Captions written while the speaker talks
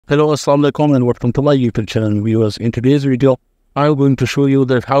Hello, assalamu alaikum and welcome to my YouTube channel viewers. In today's video, I'm going to show you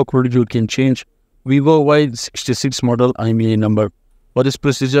that how could you can change Vivo Y66 model IMEI number. For this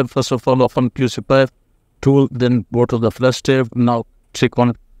procedure, first of all, open QCPI tool, then go to the flash tab. Now click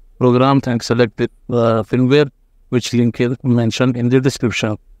on program and select the firmware, which link is mentioned in the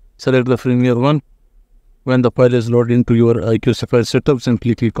description. Select the firmware one. When the file is loaded into your QCPI setup,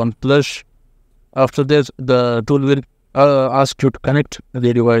 simply click on flash. After that, the tool will ask you to connect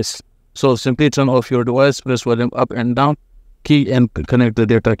the device. So simply turn off your device, press volume up and down key and connect the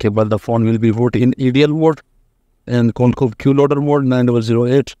data cable. The phone will be boot in EDL mode and concurrent QLoader mode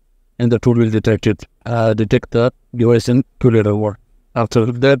 9008, and the tool will detect the device in QLoader mode. After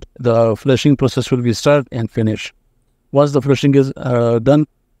that, the flashing process will be start and finish. Once the flashing is done,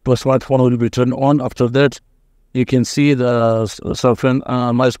 the smartphone will be turned on. After that, you can see the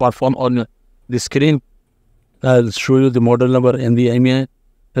my smartphone on the screen. I'll show you the model number and the IMEI.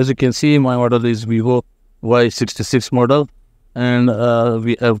 As you can see, my model is Vivo Y66 model, and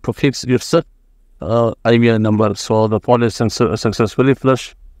we have prefixed its IMEI number. So the phone is successfully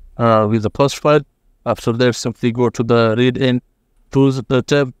flushed with the first file. After that, simply go to the read in tools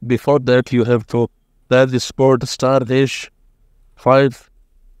tab. Before that, you have to dial this code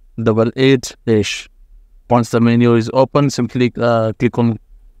 *588#. Once the menu is open, simply click on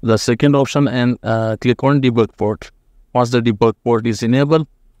the second option and click on debug port. Once the debug port is enabled,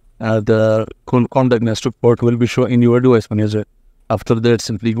 the COM diagnostic port will be shown in your device manager. After that,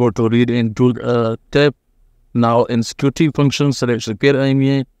 simply go to read in tool tab. Now in security function, select repair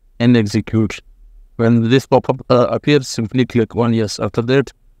IMEI and execute. When this pop-up appears, simply click on yes. After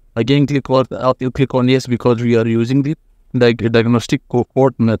that, again click on yes because we are using the diagnostic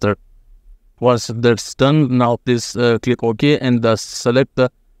port method. Once that's done, now please click OK and select the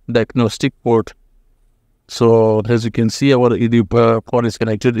diagnostic port. So as you can see, our port is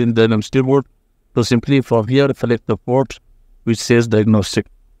connected in the diagnostic port. So simply from here, select the port which says diagnostic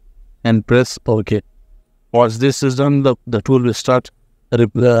and press OK. Once this is done, the tool will start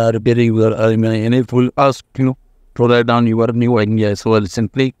repairing your IMEI, and it will ask you to write down your new IMEI. So I'll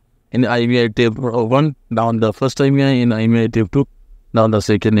simply in IMEI tab 1 down the first IMEI, in IMEI tab 2 down the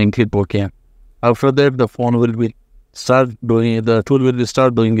second, and click OK. After that, the phone will be the tool will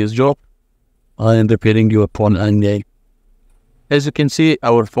start doing its job and repairing your phone IMEI. As you can see,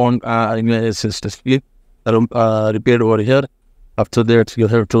 our phone IMEI is successfully repaired over here. After that, you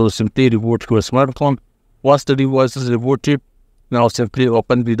have to simply reboot your smartphone. Once the device is rebooted, now simply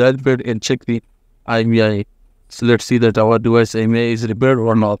open the dial pad and check the IMEI. So let's see that our device IMEI is repaired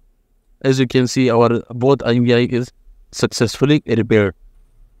or not. As you can see, our both IMEI is successfully repaired.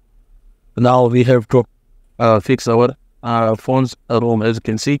 Now we have to fix our phone's ROM. As you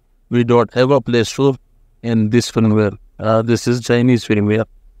can see, we don't have a Play Store in this firmware. This is Chinese firmware.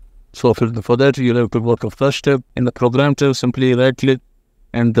 So for that, you'll have to go to first tab. In the program tab, simply right click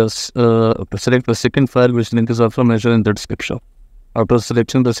and select the second file, which link is also mentioned in the description. After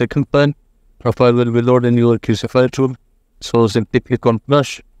selecting the second file, the file will be loaded in your QCPI tool. So simply click on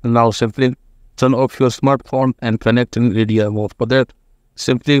flash. Now simply turn off your smartphone and connect in EDL mode. For that,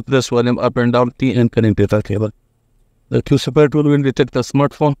 simply press volume up and down key and connect data cable. The QCPI tool will detect the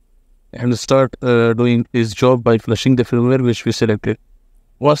smartphone and start doing its job by flashing the firmware which we selected.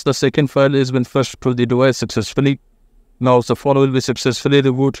 Once the second file has been flushed to the device successfully, now the phone will be successfully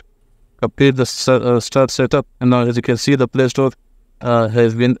reboot, complete the start setup, and now as you can see, the Play Store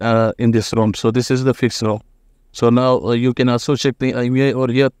has been in this ROM. So this is the fixed ROM. So now you can also check the IMEI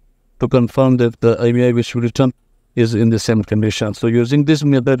over here to confirm that the IMEI which we return is in the same condition. So using this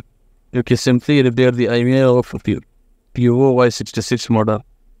method, you can simply repair the IMEI of Vivo Y66 model.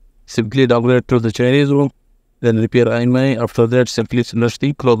 Simply downgrade to the Chinese ROM, then repair IMEI. After that, simply flush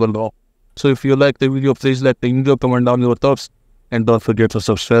the global ROM. So if you like the video, please like the video, comment down your thoughts, and don't forget to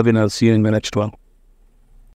subscribe, and I'll see you in the next one.